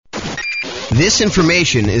This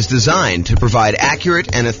information is designed to provide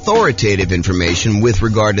accurate and authoritative information with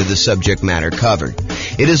regard to the subject matter covered.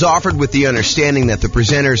 It is offered with the understanding that the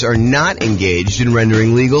presenters are not engaged in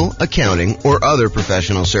rendering legal, accounting, or other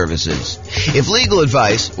professional services. If legal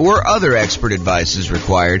advice or other expert advice is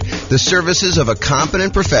required, the services of a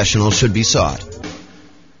competent professional should be sought.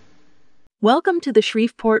 Welcome to the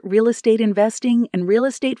Shreveport Real Estate Investing and Real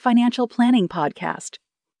Estate Financial Planning Podcast.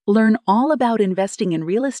 Learn all about investing in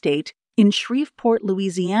real estate in Shreveport,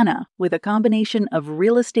 Louisiana, with a combination of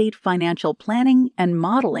real estate financial planning and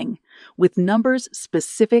modeling with numbers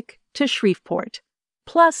specific to Shreveport,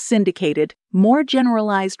 plus syndicated, more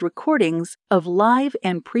generalized recordings of live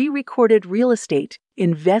and pre-recorded real estate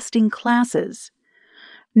investing classes.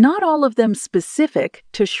 Not all of them specific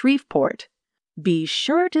to Shreveport. Be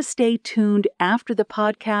sure to stay tuned after the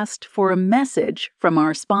podcast for a message from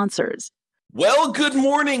our sponsors. Well, good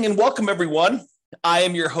morning and welcome, everyone. I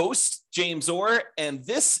am your host, James Orr, and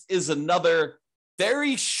this is another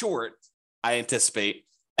very short, I anticipate,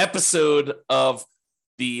 episode of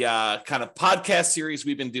the kind of podcast series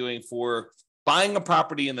we've been doing for buying a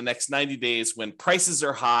property in the next 90 days when prices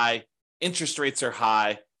are high, interest rates are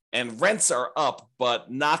high, and rents are up,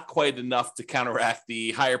 but not quite enough to counteract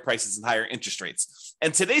the higher prices and higher interest rates.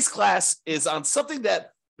 And today's class is on something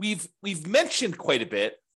that we've mentioned quite a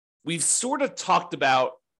bit. We've sort of talked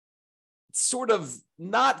about sort of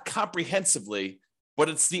not comprehensively, but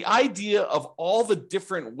it's the idea of all the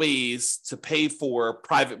different ways to pay for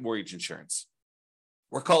private mortgage insurance.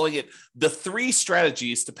 We're calling it the 3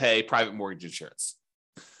 strategies to pay private mortgage insurance.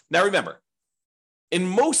 Now, remember, in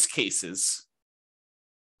most cases,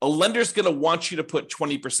 a lender's going to want you to put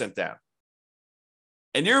 20% down.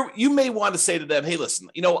 And you may want to say to them, hey, listen,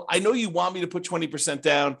 I know you want me to put 20%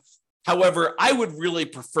 down. However, I would really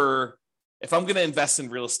prefer, if I'm going to invest in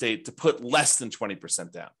real estate, to put less than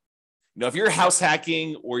 20% down. If you're house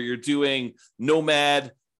hacking or you're doing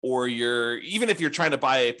nomad, or even if you're trying to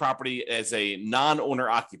buy a property as a non-owner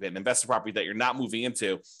occupant, invest in property that you're not moving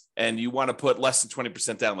into, and you want to put less than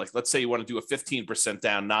 20% down, like let's say you want to do a 15%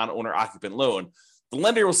 down non-owner occupant loan, the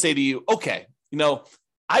lender will say to you, okay,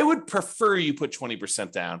 I would prefer you put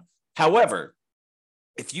 20% down. However,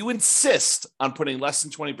 if you insist on putting less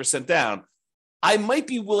than 20% down, I might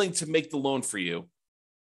be willing to make the loan for you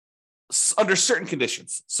under certain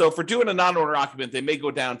conditions. So for doing a non-owner occupant, they may go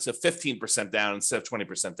down to 15% down instead of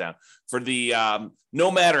 20% down. For the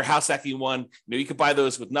nomad or house hacking one, you could buy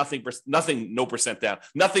those with nothing percent down.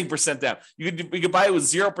 You could buy it with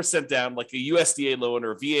 0% down, like a USDA loan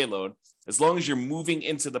or a VA loan, as long as you're moving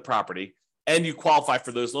into the property and you qualify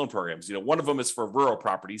for those loan programs. One of them is for rural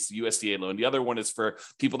properties, the USDA loan. The other one is for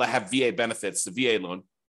people that have VA benefits, the VA loan.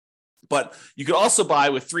 But you could also buy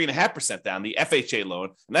with 3.5% down, the FHA loan.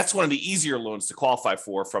 And that's one of the easier loans to qualify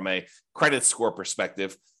for from a credit score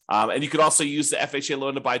perspective. And you could also use the FHA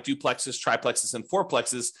loan to buy duplexes, triplexes, and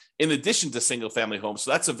fourplexes in addition to single family homes. So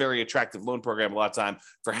that's a very attractive loan program a lot of time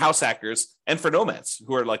for house hackers and for nomads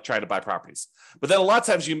who are like trying to buy properties. But then a lot of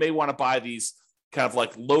times you may want to buy these kind of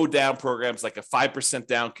like low down programs, like a 5%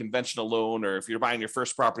 down conventional loan, or if you're buying your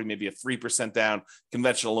first property, maybe a 3% down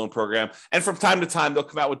conventional loan program. And from time to time, they'll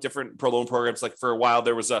come out with different loan programs. Like for a while,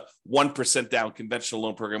 there was a 1% down conventional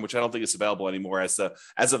loan program, which I don't think is available anymore as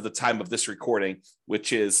of the time of this recording,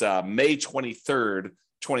 which is May 23rd,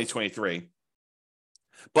 2023.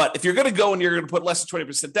 But if you're going to go and you're going to put less than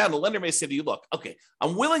 20% down, the lender may say to you, look, okay,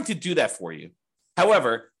 I'm willing to do that for you.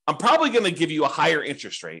 However, I'm probably going to give you a higher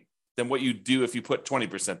interest rate than what you do if you put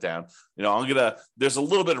 20% down. There's a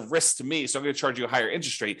little bit of risk to me, so I'm going to charge you a higher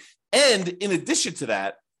interest rate. And in addition to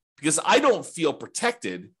that, because I don't feel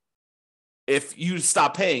protected if you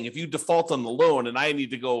stop paying, if you default on the loan and I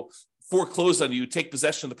need to go foreclose on you, take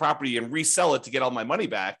possession of the property and resell it to get all my money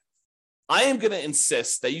back, I am going to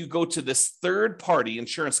insist that you go to this third-party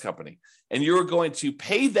insurance company and you're going to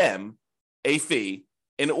pay them a fee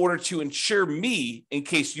in order to insure me in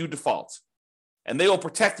case you default. And they will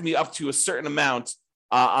protect me up to a certain amount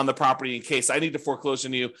on the property in case I need to foreclose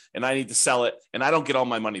on you and I need to sell it and I don't get all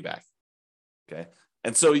my money back. Okay.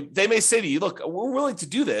 And so they may say to you, look, we're willing to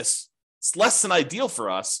do this. It's less than ideal for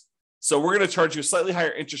us. So we're going to charge you a slightly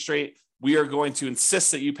higher interest rate. We are going to insist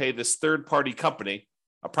that you pay this third-party company,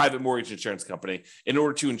 a private mortgage insurance company, in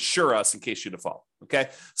order to insure us in case you default. Okay.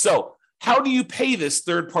 So how do you pay this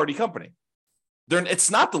third-party company? It's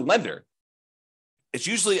not the lender. It's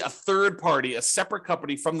usually a third party, a separate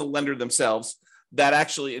company from the lender themselves that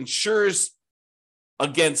actually insures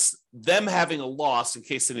against them having a loss in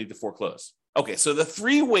case they need to foreclose. Okay, so the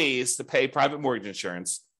 3 ways to pay private mortgage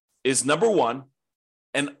insurance is number 1,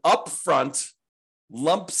 an upfront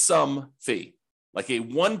lump sum fee, like a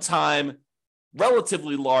one-time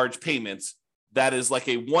relatively large payment that is like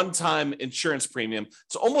a one-time insurance premium.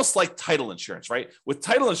 It's almost like title insurance, right? With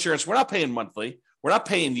title insurance, we're not paying monthly. We're not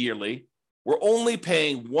paying yearly. We're only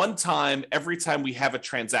paying one time every time we have a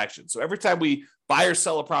transaction. So every time we buy or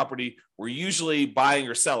sell a property, we're usually buying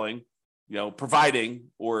or selling, providing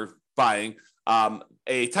or buying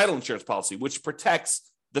a title insurance policy, which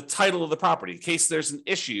protects the title of the property in case there's an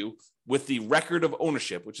issue with the record of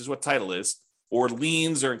ownership, which is what title is, or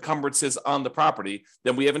liens or encumbrances on the property,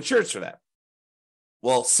 then we have insurance for that.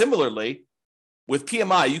 Well, similarly, with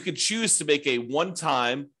PMI, you could choose to make a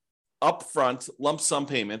one-time upfront lump sum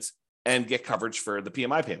payment and get coverage for the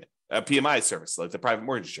PMI payment, PMI service, like the private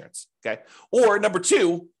mortgage insurance, okay? Or number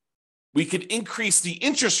two, we could increase the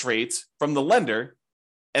interest rate from the lender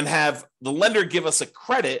and have the lender give us a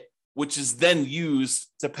credit, which is then used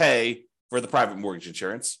to pay for the private mortgage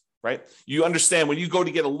insurance, right? You understand when you go to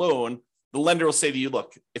get a loan, the lender will say to you,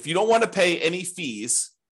 look, if you don't want to pay any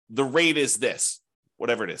fees, the rate is this,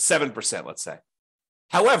 whatever it is, 7%, let's say.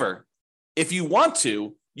 However, if you want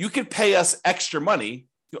to, you could pay us extra money.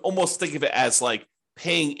 You almost think of it as like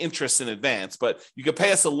paying interest in advance, but you could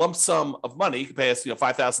pay us a lump sum of money. You could pay us,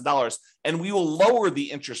 $5,000, and we will lower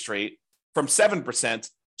the interest rate from 7%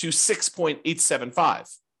 to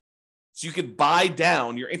 6.875. So you could buy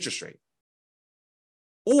down your interest rate.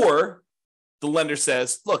 Or the lender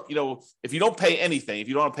says, look, if you don't pay anything, if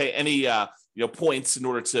you don't want to pay any points in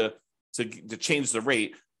order to change the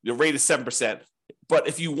rate is 7%. But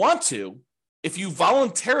if you want to, if you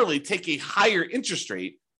voluntarily take a higher interest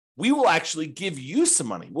rate, we will actually give you some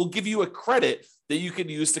money. We'll give you a credit that you can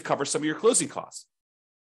use to cover some of your closing costs.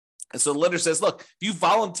 And so the lender says, look, if you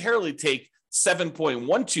voluntarily take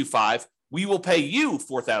 7.125, we will pay you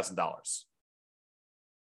 $4,000.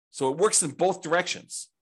 So it works in both directions.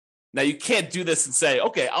 Now, you can't do this and say,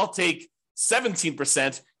 okay, I'll take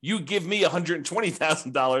 17%, you give me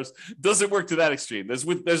 $120,000. Doesn't work to that extreme.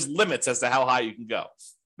 There's limits as to how high you can go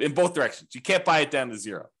in both directions. You can't buy it down to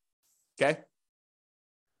zero, okay?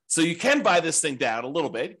 So you can buy this thing down a little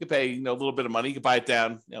bit. You can pay a little bit of money. You can buy it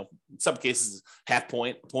down, in some cases, half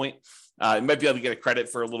point, a point. You might be able to get a credit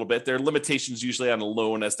for a little bit. There are limitations usually on a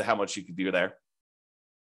loan as to how much you can do there.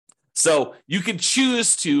 So you can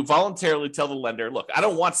choose to voluntarily tell the lender, look, I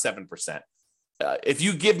don't want 7%. If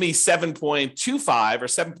you give me 7.25 or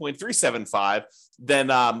 7.375,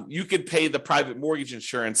 then you could pay the private mortgage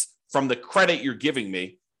insurance from the credit you're giving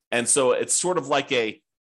me. And so it's sort of like a,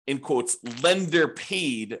 in quotes, lender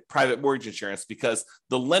paid private mortgage insurance because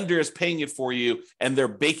the lender is paying it for you and they're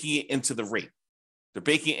baking it into the rate. They're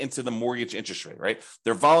baking it into the mortgage interest rate, right?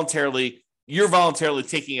 You're voluntarily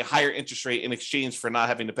taking a higher interest rate in exchange for not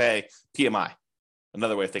having to pay PMI.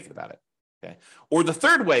 Another way of thinking about it. Okay. Or the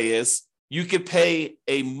third way is you could pay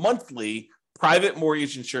a monthly private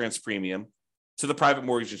mortgage insurance premium to the private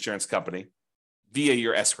mortgage insurance company via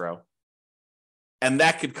your escrow, and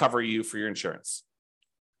that could cover you for your insurance.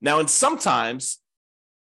 Now, and sometimes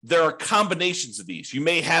there are combinations of these. You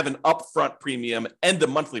may have an upfront premium and a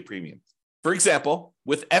monthly premium. For example,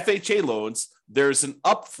 with FHA loans, there's an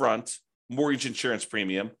upfront mortgage insurance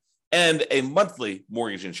premium and a monthly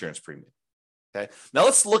mortgage insurance premium. Okay. Now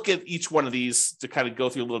let's look at each one of these to kind of go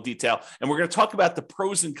through a little detail. And we're going to talk about the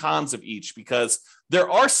pros and cons of each because there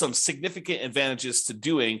are some significant advantages to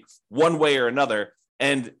doing one way or another.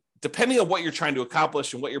 And depending on what you're trying to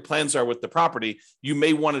accomplish and what your plans are with the property, you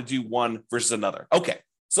may want to do one versus another. Okay.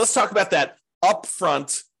 So let's talk about that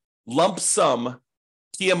upfront lump sum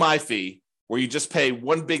PMI fee where you just pay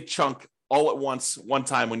one big chunk all at once, one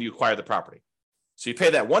time when you acquire the property. So you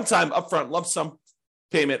pay that one time upfront lump sum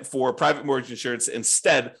payment for private mortgage insurance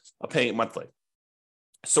instead of paying it monthly.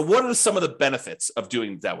 So what are some of the benefits of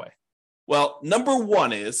doing it that way? Well, number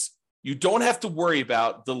one is you don't have to worry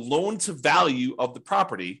about the loan to value of the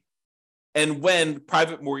property and when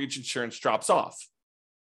private mortgage insurance drops off.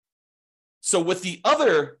 So with the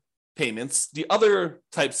other payments, the other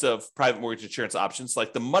types of private mortgage insurance options,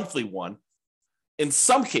 like the monthly one, in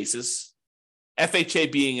some cases,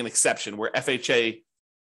 FHA being an exception, where FHA,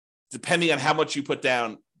 depending on how much you put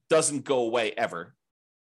down, doesn't go away ever.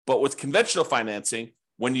 But with conventional financing,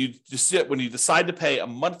 when you decide to pay a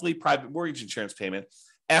monthly private mortgage insurance payment,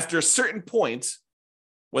 after a certain point,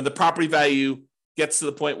 when the property value gets to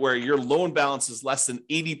the point where your loan balance is less than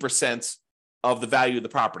 80% of the value of the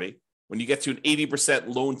property, when you get to an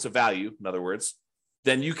 80% loan to value, in other words,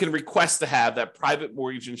 then you can request to have that private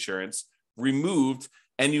mortgage insurance removed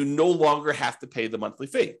and you no longer have to pay the monthly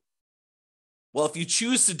fee. Well, if you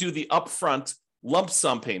choose to do the upfront lump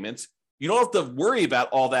sum payment, you don't have to worry about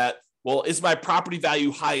all that. Well, is my property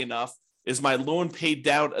value high enough Is my loan paid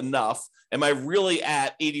down enough? Am I really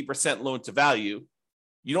at 80% loan to value?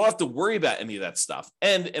 You don't have to worry about any of that stuff.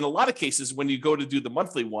 And in a lot of cases, when you go to do the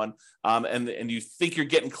monthly one and you think you're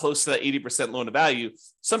getting close to that 80% loan to value,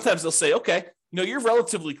 sometimes they'll say, okay, you're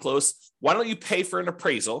relatively close. Why don't you pay for an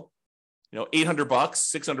appraisal? $800,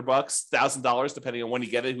 $600, $1,000, depending on when you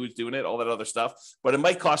get it, who's doing it, all that other stuff. But it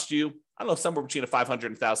might cost you, I don't know, somewhere between $500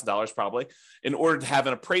 and $1,000 probably, in order to have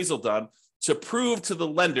an appraisal done to prove to the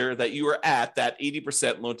lender that you are at that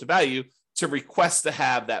 80% loan to value to request to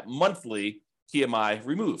have that monthly PMI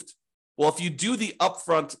removed. Well, if you do the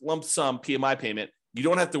upfront lump sum PMI payment, you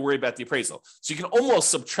don't have to worry about the appraisal. So you can almost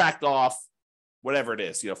subtract off whatever it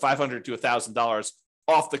is, $500 to $1,000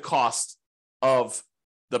 off the cost of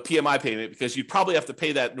the PMI payment, because you probably have to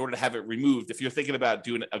pay that in order to have it removed if you're thinking about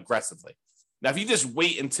doing it aggressively. Now, if you just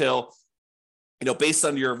wait until, based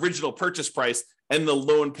on your original purchase price and the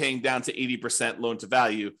loan paying down to 80% loan to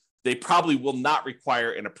value, they probably will not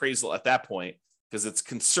require an appraisal at that point, because it's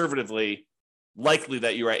conservatively likely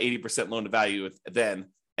that you are at 80% loan to value then,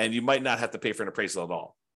 and you might not have to pay for an appraisal at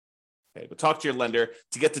all. Okay, but talk to your lender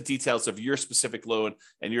to get the details of your specific loan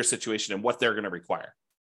and your situation and what they're going to require.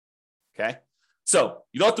 Okay, so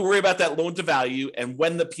you don't have to worry about that loan to value and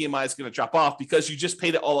when the PMI is going to drop off, because you just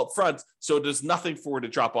paid it all up front, so there's nothing for it to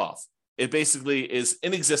drop off. It basically is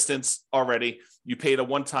in existence already. You paid a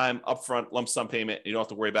one-time upfront lump sum payment, and you don't have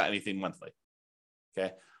to worry about anything monthly.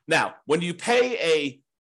 Okay, now when you pay a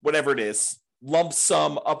whatever it is, lump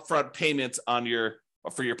sum upfront payments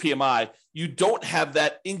for your PMI, you don't have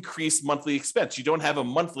that increased monthly expense. You don't have a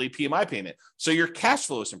monthly PMI payment. So your cash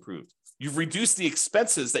flow is improved. You've reduced the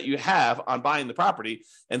expenses that you have on buying the property.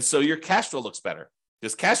 And so your cash flow looks better,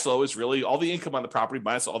 because cash flow is really all the income on the property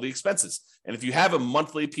minus all the expenses. And if you have a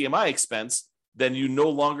monthly PMI expense, then you no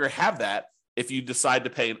longer have that if you decide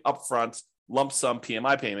to pay an upfront lump sum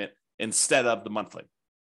PMI payment instead of the monthly.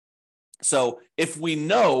 So if we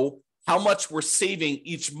know how much we're saving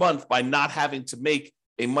each month by not having to make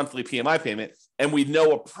a monthly PMI payment, and we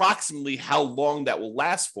know approximately how long that will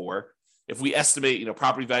last for, if we estimate,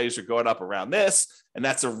 property values are going up around this, and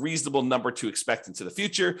that's a reasonable number to expect into the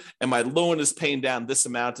future, and my loan is paying down this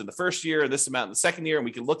amount in the first year and this amount in the second year, and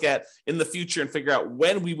we can look at in the future and figure out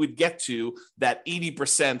when we would get to that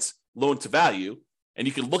 80% loan to value. And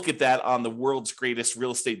you can look at that on the world's greatest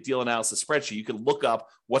real estate deal analysis spreadsheet. You can look up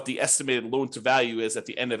what the estimated loan to value is at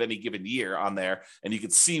the end of any given year on there. And you can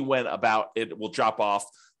see when about it will drop off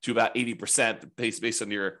to about 80% based on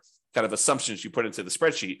your kind of assumptions you put into the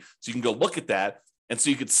spreadsheet. So you can go look at that. And so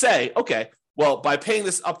you could say, okay, well, by paying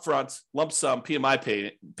this upfront lump sum PMI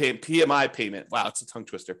payment, wow, it's a tongue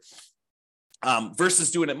twister, versus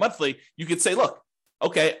doing it monthly, you could say, look,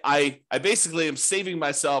 okay, I basically am saving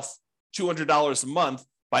myself $200 a month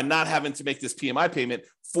by not having to make this PMI payment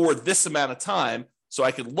for this amount of time. So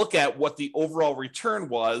I could look at what the overall return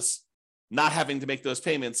was not having to make those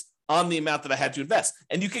payments on the amount that I had to invest.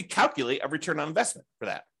 And you could calculate a return on investment for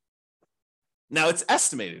that. Now it's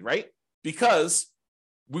estimated, right? Because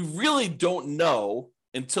we really don't know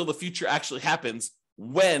until the future actually happens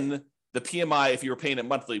when the PMI, if you were paying it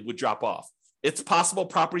monthly, would drop off. It's possible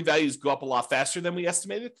property values go up a lot faster than we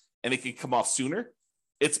estimated, and it can come off sooner.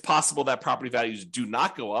 It's possible that property values do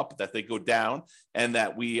not go up, that they go down, and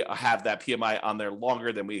that we have that PMI on there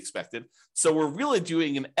longer than we expected. So we're really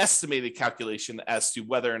doing an estimated calculation as to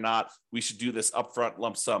whether or not we should do this upfront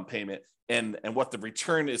lump sum payment and what the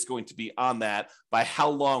return is going to be on that by how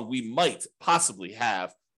long we might possibly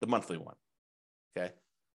have the monthly one. Okay.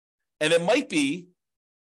 And it might be,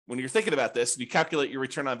 when you're thinking about this, you calculate your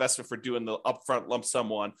return on investment for doing the upfront lump sum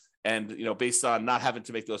one, and based on not having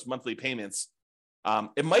to make those monthly payments,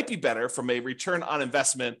 it might be better from a return on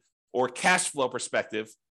investment or cash flow perspective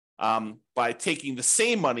by taking the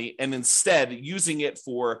same money and instead using it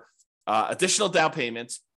for additional down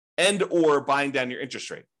payments and or buying down your interest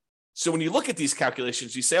rate. So when you look at these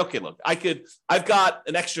calculations, you say, okay, look, I've got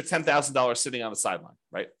an extra $10,000 sitting on the sideline,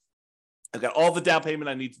 right? I've got all the down payment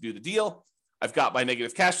I need to do the deal. I've got my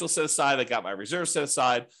negative cash flow set aside. I got my reserves set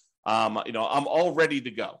aside. I'm all ready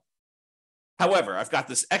to go. However, I've got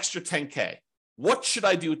this extra 10K. What should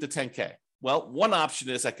I do with the 10K? Well, one option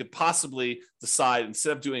is I could possibly decide,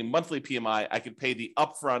 instead of doing monthly PMI, I could pay the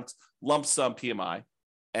upfront lump sum PMI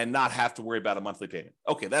and not have to worry about a monthly payment.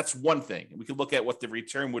 Okay, that's one thing. We could look at what the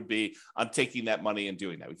return would be on taking that money and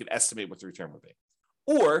doing that. We could estimate what the return would be.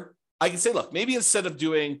 Or I can say, look, maybe instead of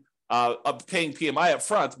doing paying PMI up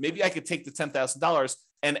front, maybe I could take the $10,000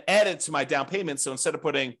 and add it to my down payment. So instead of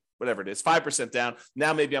putting whatever it is, 5% down,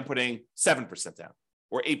 now maybe I'm putting 7% down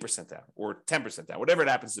or 8% down or 10% down, whatever it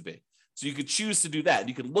happens to be. So you could choose to do that.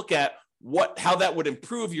 You can look at how that would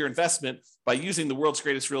improve your investment by using the world's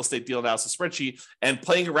greatest real estate deal analysis spreadsheet and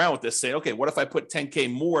playing around with this, saying, okay, what if I put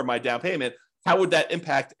 10K more in my down payment? How would that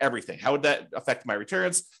impact everything? How would that affect my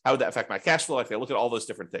returns? How would that affect my cash flow? If I look at all those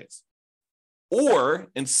different things. Or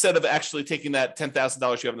instead of actually taking that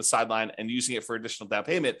 $10,000 you have on the sideline and using it for additional down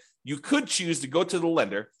payment, you could choose to go to the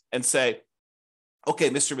lender and say,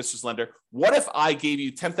 okay, Mr. and Mrs. Lender, what if I gave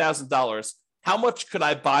you $10,000? How much could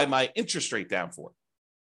I buy my interest rate down for?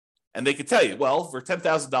 And they could tell you, well, for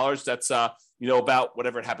 $10,000, that's about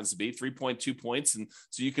whatever it happens to be, 3.2 points. And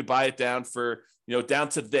so you could buy it down for, down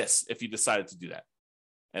to this if you decided to do that.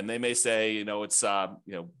 And they may say, it's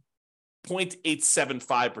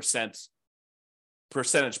 0.875%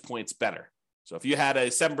 percentage points better. So if you had a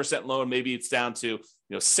 7% loan, maybe it's down to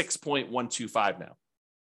 6.125 now.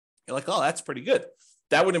 You're like, oh, that's pretty good.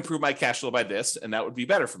 That would improve my cash flow by this, and that would be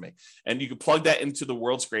better for me. And you could plug that into the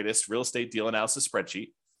world's greatest real estate deal analysis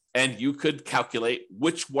spreadsheet, and you could calculate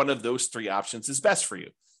which one of those three options is best for you.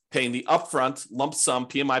 Paying the upfront lump sum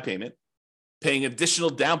PMI payment, paying additional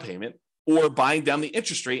down payment, or buying down the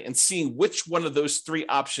interest rate and seeing which one of those three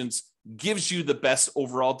options gives you the best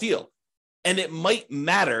overall deal. And it might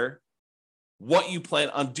matter what you plan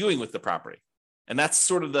on doing with the property. And that's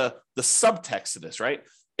sort of the subtext of this, right?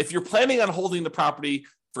 If you're planning on holding the property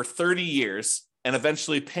for 30 years and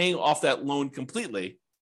eventually paying off that loan completely,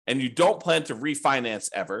 and you don't plan to refinance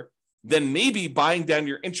ever, then maybe buying down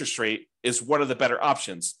your interest rate is one of the better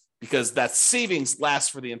options because that savings lasts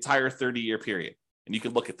for the entire 30-year period. And you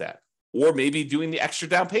can look at that. Or maybe doing the extra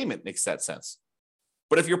down payment makes that sense.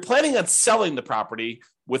 But if you're planning on selling the property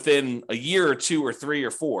within a year or two or three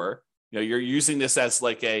or four, you're using this as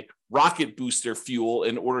like a rocket booster fuel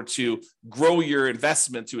in order to grow your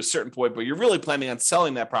investment to a certain point, but you're really planning on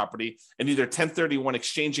selling that property and either 1031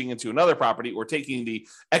 exchanging into another property or taking the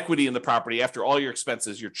equity in the property after all your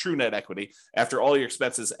expenses, your true net equity, after all your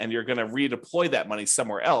expenses, and you're going to redeploy that money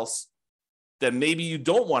somewhere else, then maybe you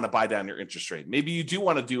don't want to buy down your interest rate. Maybe you do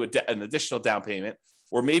want to do an additional down payment,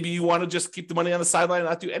 or maybe you want to just keep the money on the sideline and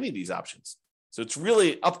not do any of these options. So it's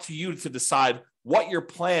really up to you to decide what your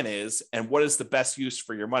plan is and what is the best use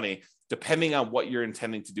for your money, depending on what you're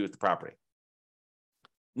intending to do with the property.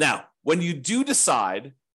 Now, when you do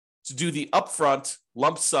decide to do the upfront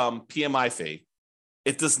lump sum PMI fee,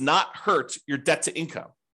 it does not hurt your debt to income,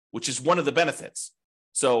 which is one of the benefits.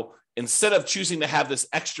 So instead of choosing to have this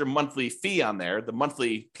extra monthly fee on there, the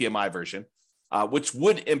monthly PMI version, which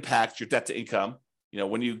would impact your debt to income,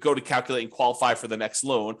 when you go to calculate and qualify for the next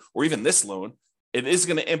loan or even this loan, it is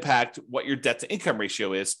going to impact what your debt to income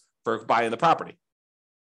ratio is for buying the property.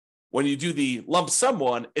 When you do the lump sum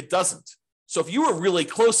one, it doesn't. So if you were really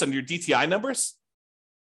close on your DTI numbers,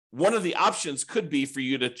 one of the options could be for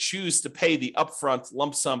you to choose to pay the upfront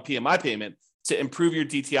lump sum PMI payment to improve your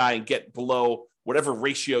DTI and get below whatever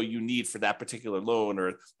ratio you need for that particular loan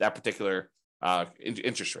or that particular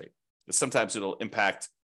interest rate. But sometimes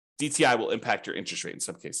DTI will impact your interest rate in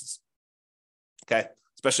some cases. Okay.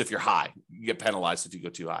 Especially if you're high, you get penalized if you go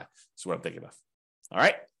too high. That's what I'm thinking of. All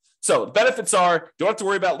right. So the benefits are don't have to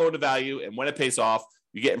worry about loan to value. And when it pays off,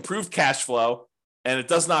 you get improved cash flow and it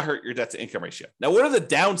does not hurt your debt to income ratio. Now, what are the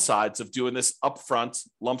downsides of doing this upfront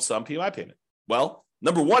lump sum PMI payment? Well,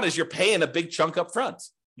 number one is you're paying a big chunk up front.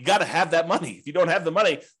 You got to have that money. If you don't have the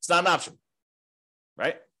money, it's not an option.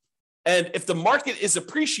 Right. And if the market is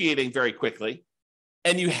appreciating very quickly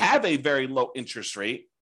and you have a very low interest rate,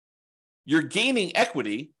 you're gaining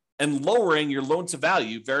equity and lowering your loan to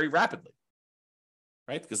value very rapidly,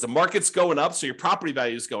 right? Because the market's going up, so your property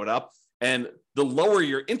value is going up, and the lower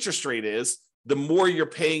your interest rate is, the more you're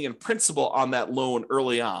paying in principal on that loan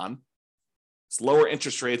early on. It's lower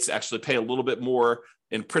interest rates actually pay a little bit more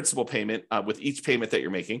in principal payment with each payment that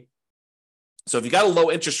you're making. So if you got a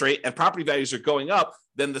low interest rate and property values are going up,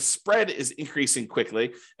 then the spread is increasing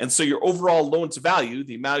quickly. And so your overall loan to value,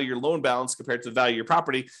 the amount of your loan balance compared to the value of your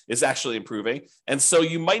property, is actually improving. And so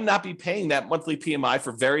you might not be paying that monthly PMI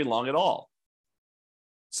for very long at all.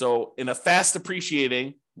 So in a fast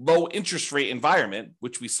appreciating, low interest rate environment,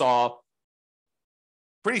 which we saw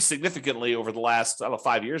pretty significantly over the last,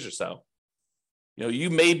 5 years or so,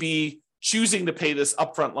 you may be choosing to pay this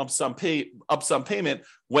upfront lump sum payment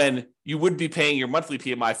when you would be paying your monthly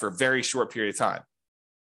PMI for a very short period of time.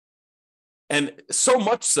 And so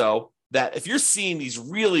much so that if you're seeing these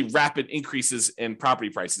really rapid increases in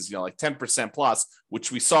property prices, like 10% plus,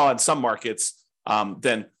 which we saw in some markets,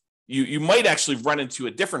 then you might actually run into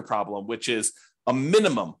a different problem, which is a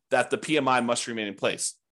minimum that the PMI must remain in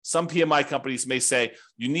place. Some PMI companies may say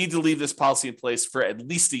you need to leave this policy in place for at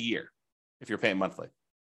least a year if you're paying monthly.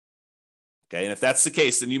 Okay, and if that's the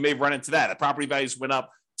case, then you may run into that. If property values went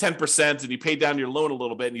up 10% and you pay down your loan a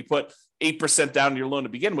little bit and you put 8% down your loan to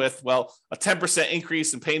begin with, well, a 10%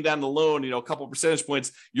 increase in paying down the loan, a couple of percentage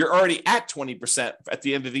points, you're already at 20% at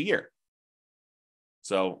the end of the year.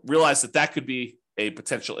 So realize that could be a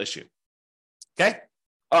potential issue. Okay.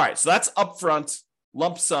 All right. So that's upfront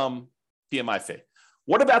lump sum PMI fee.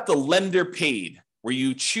 What about the lender paid, where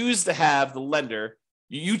you choose to have the lender,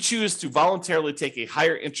 you choose to voluntarily take a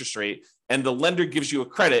higher interest rate and the lender gives you a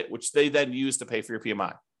credit, which they then use to pay for your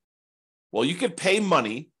PMI? Well, you could pay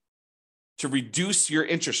money to reduce your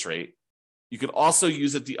interest rate. You could also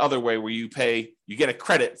use it the other way, where you get a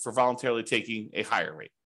credit for voluntarily taking a higher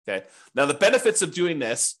rate. Okay. Now, the benefits of doing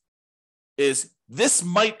this is this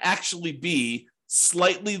might actually be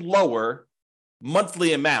slightly lower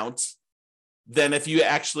monthly amount than if you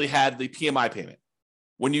actually had the PMI payment.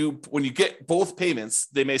 When you get both payments,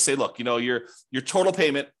 they may say, look, your total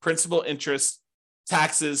payment, principal, interest,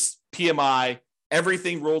 taxes, PMI,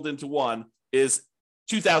 everything rolled into one is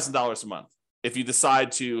 $2,000 a month if you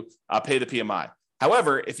decide to pay the PMI.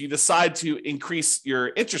 However, if you decide to increase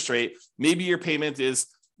your interest rate, maybe your payment is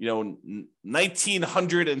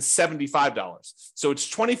 $1,975. So it's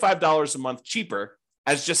 $25 a month cheaper,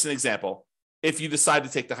 as just an example, if you decide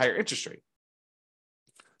to take the higher interest rate.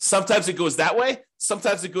 Sometimes it goes that way.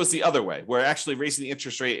 Sometimes it goes the other way, where actually raising the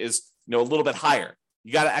interest rate is a little bit higher.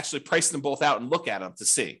 You got to actually price them both out and look at them to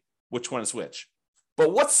see which one is which.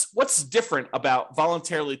 But what's different about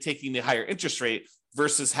voluntarily taking the higher interest rate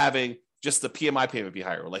versus having just the PMI payment be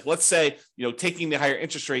higher? Like, let's say taking the higher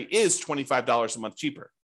interest rate is $25 a month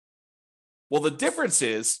cheaper. Well, the difference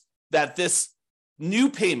is that this new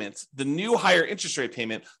payment, the new higher interest rate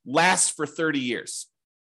payment, lasts for 30 years.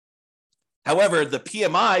 However, the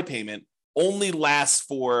PMI payment only lasts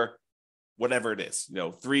for whatever it is,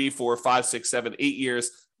 3, 4, 5, 6, 7, 8 years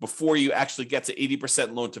before you actually get to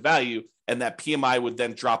 80% loan to value. And that PMI would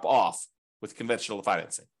then drop off with conventional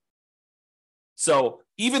financing. So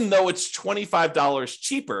even though it's $25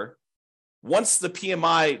 cheaper, once the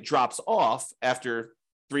PMI drops off after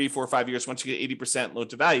 3, 4, 5 years, once you get 80% loan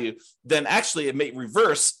to value, then actually it may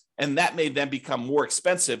reverse, and that may then become more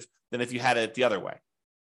expensive than if you had it the other way.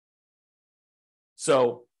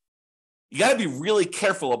 So you got to be really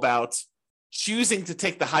careful about choosing to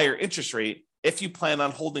take the higher interest rate if you plan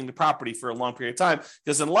on holding the property for a long period of time,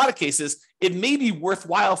 because in a lot of cases, it may be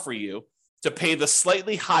worthwhile for you to pay the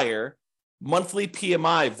slightly higher monthly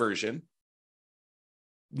PMI version,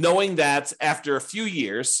 knowing that after a few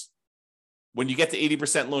years, when you get to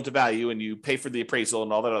 80% loan to value and you pay for the appraisal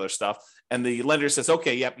and all that other stuff, and the lender says,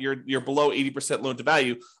 okay, yep, you're below 80% loan to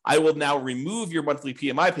value, I will now remove your monthly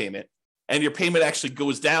PMI payment, and your payment actually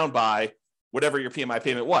goes down by whatever your PMI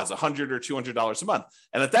payment was, $100 or $200 a month.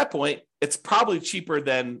 And at that point, it's probably cheaper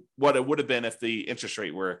than what it would have been if the interest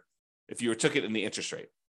rate if you took it in the interest rate.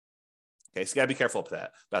 Okay, so you got to be careful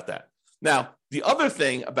about that. Now, the other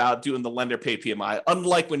thing about doing the lender paid PMI,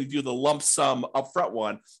 unlike when you do the lump sum upfront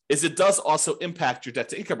one, is it does also impact your debt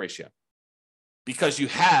to income ratio because you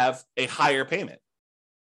have a higher payment.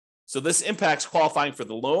 So this impacts qualifying for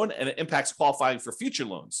the loan, and it impacts qualifying for future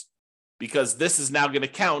loans, because this is now going to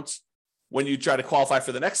count when you try to qualify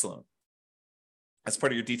for the next loan as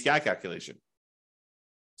part of your DTI calculation.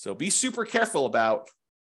 So be super careful about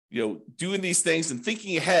doing these things and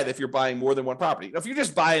thinking ahead if you're buying more than one property. Now, if you're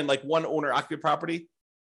just buying like one owner occupied property,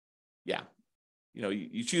 yeah,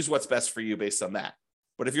 you choose what's best for you based on that.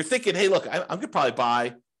 But if you're thinking, hey, look, I'm going to probably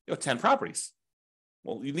buy 10 properties.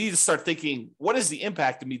 Well, you need to start thinking, what is the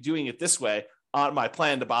impact of me doing it this way on my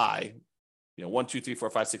plan to buy 1, 2, 3, 4,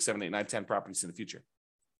 5, 6, 7, 8, 9, 10 properties in the future?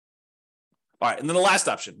 All right. And then the last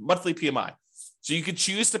option, monthly PMI. So you could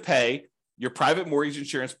choose to pay your private mortgage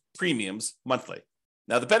insurance premiums monthly.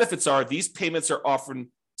 Now, the benefits are these payments are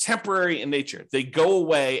often temporary in nature. They go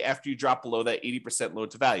away after you drop below that 80% loan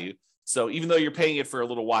to value. So even though you're paying it for a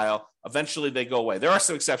little while, eventually they go away. There are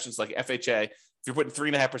some exceptions like FHA. If you're putting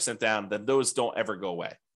 3.5% down, then those don't ever go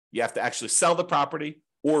away. You have to actually sell the property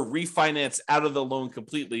or refinance out of the loan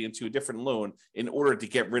completely into a different loan in order to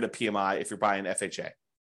get rid of PMI if you're buying FHA.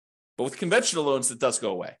 But with conventional loans, it does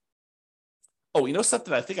go away. Oh,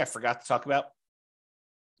 something I think I forgot to talk about?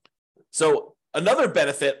 So another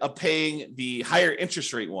benefit of paying the higher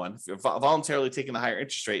interest rate one, if you're voluntarily taking the higher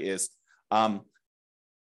interest rate, is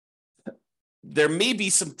there may be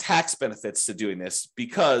some tax benefits to doing this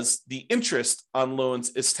because the interest on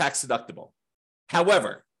loans is tax deductible.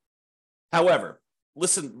 However,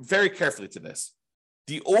 listen very carefully to this.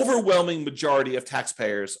 The overwhelming majority of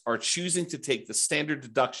taxpayers are choosing to take the standard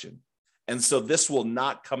deduction, and so this will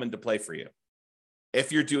not come into play for you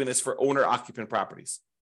if you're doing this for owner-occupant properties.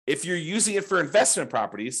 If you're using it for investment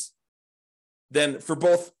properties, then for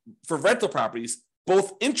rental properties,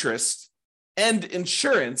 both interest and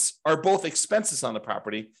insurance are both expenses on the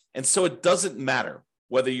property. And so it doesn't matter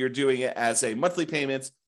whether you're doing it as a monthly payment,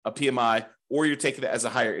 a PMI, or you're taking it as a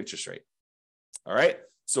higher interest rate. All right.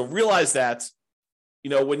 So realize that,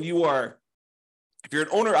 if you're an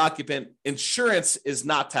owner occupant, insurance is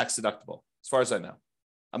not tax deductible, as far as I know.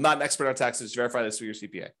 I'm not an expert on taxes. Verify this with your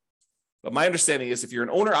CPA. But my understanding is if you're an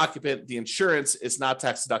owner occupant, the insurance is not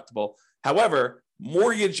tax deductible. However,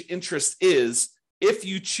 mortgage interest is if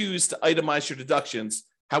you choose to itemize your deductions.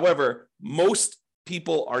 However, most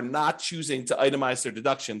people are not choosing to itemize their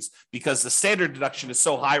deductions because the standard deduction is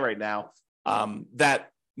so high right now that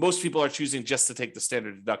most people are choosing just to take the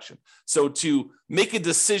standard deduction. So to make a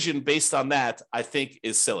decision based on that, I think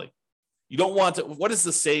is silly. You don't want to, what is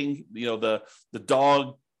the saying? The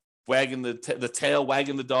dog wagging the tail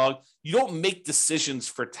wagging the dog. You don't make decisions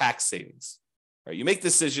for tax savings, right? You make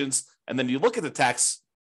decisions and then you look at the tax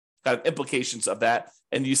kind of implications of that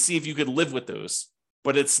and you see if you could live with those.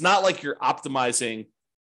 But it's not like you're optimizing.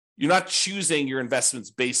 You're not choosing your investments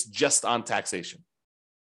based just on taxation.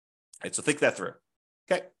 All right, so think that through.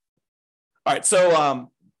 Okay. All right. So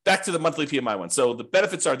back to the monthly PMI one. So the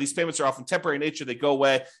benefits are these payments are often temporary in nature. They go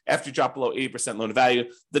away after you drop below 80% loan to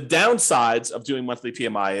value. The downsides of doing monthly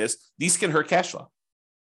PMI is these can hurt cash flow.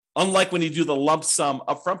 Unlike when you do the lump sum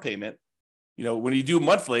upfront payment, when you do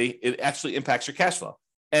monthly, it actually impacts your cash flow.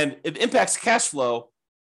 And it impacts cash flow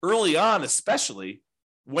early on, especially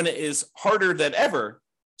when it is harder than ever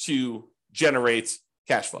to generate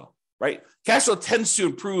cash flow, right? Cash flow tends to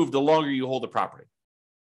improve the longer you hold a property.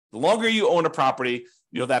 The longer you own a property,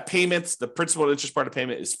 that payment, the principal and interest part of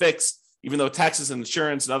payment is fixed, even though taxes and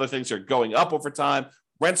insurance and other things are going up over time.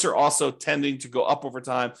 Rents are also tending to go up over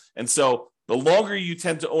time. And so the longer you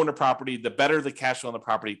tend to own a property, the better the cash flow on the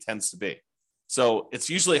property tends to be. So it's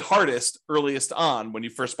usually hardest earliest on when you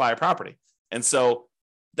first buy a property. And so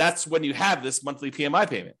that's when you have this monthly PMI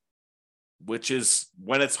payment, which is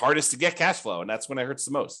when it's hardest to get cash flow. And that's when it hurts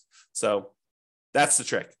the most. So that's the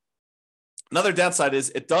trick. Another downside is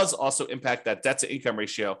it does also impact that debt to income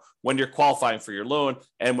ratio when you're qualifying for your loan,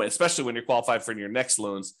 and especially when you're qualifying for your next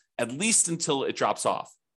loans, at least until it drops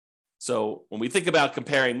off. So when we think about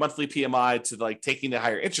comparing monthly PMI to taking the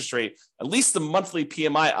higher interest rate, at least the monthly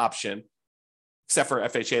PMI option, except for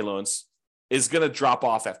FHA loans, is going to drop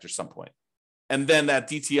off after some point. And then that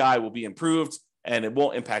DTI will be improved and it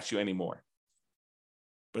won't impact you anymore.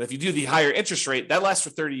 But if you do the higher interest rate, that lasts for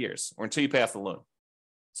 30 years or until you pay off the loan.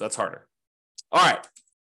 So that's harder. All right.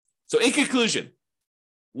 So in conclusion,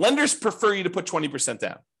 lenders prefer you to put 20%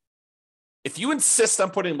 down. If you insist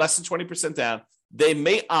on putting less than 20% down, they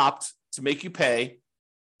may opt to make you pay,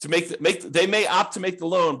 they may opt to make the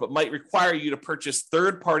loan, but might require you to purchase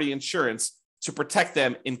third-party insurance to protect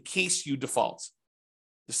them in case you default.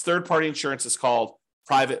 This third-party insurance is called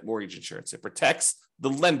private mortgage insurance. It protects the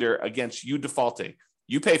lender against you defaulting.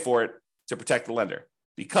 You pay for it to protect the lender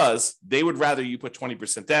because they would rather you put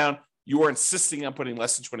 20% down. You are insisting on putting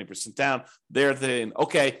less than 20% down. They're saying,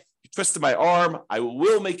 okay, you twisted my arm. I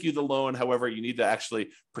will make you the loan. However, you need to actually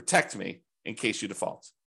protect me in case you default.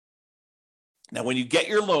 Now, when you get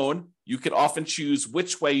your loan, you can often choose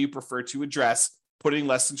which way you prefer to address putting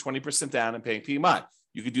less than 20% down and paying PMI.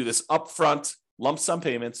 You could do this upfront lump sum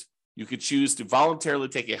payments. You could choose to voluntarily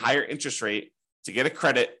take a higher interest rate to get a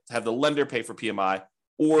credit to have the lender pay for PMI,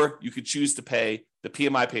 or you could choose to pay the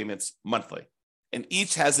PMI payments monthly. And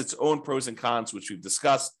each has its own pros and cons, which we've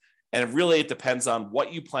discussed. And really, it depends on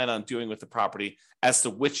what you plan on doing with the property as to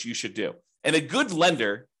which you should do. And a good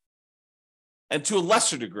lender, and to a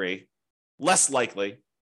lesser degree, less likely,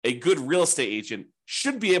 a good real estate agent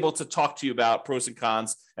should be able to talk to you about pros and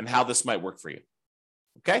cons and how this might work for you.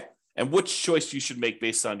 Okay? And which choice you should make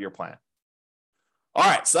based on your plan. All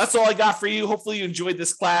right, so that's all I got for you. Hopefully you enjoyed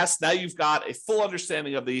this class. Now you've got a full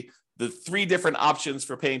understanding of the three different options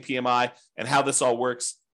for paying PMI and how this all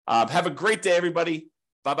works. Have a great day, everybody.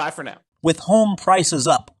 Bye-bye for now. With home prices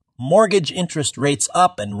up, mortgage interest rates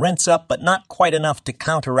up, and rents up, but not quite enough to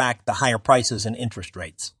counteract the higher prices and interest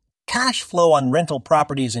rates. Cash flow on rental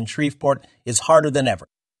properties in Shreveport is harder than ever.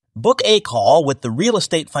 Book a call with the Real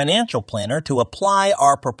Estate Financial Planner to apply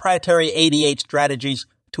our proprietary 88 strategies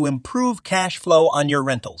to improve cash flow on your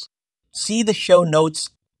rentals. See the show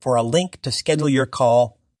notes for a link to schedule your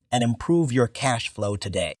call and improve your cash flow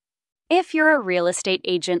today. If you're a real estate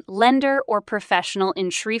agent, lender, or professional in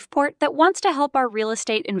Shreveport that wants to help our real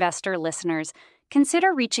estate investor listeners,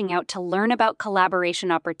 consider reaching out to learn about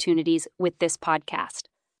collaboration opportunities with this podcast.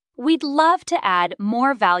 We'd love to add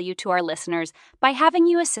more value to our listeners by having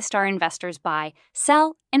you assist our investors buy,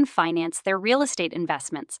 sell, and finance their real estate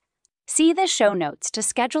investments. See the show notes to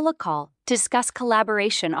schedule a call to discuss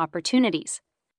collaboration opportunities.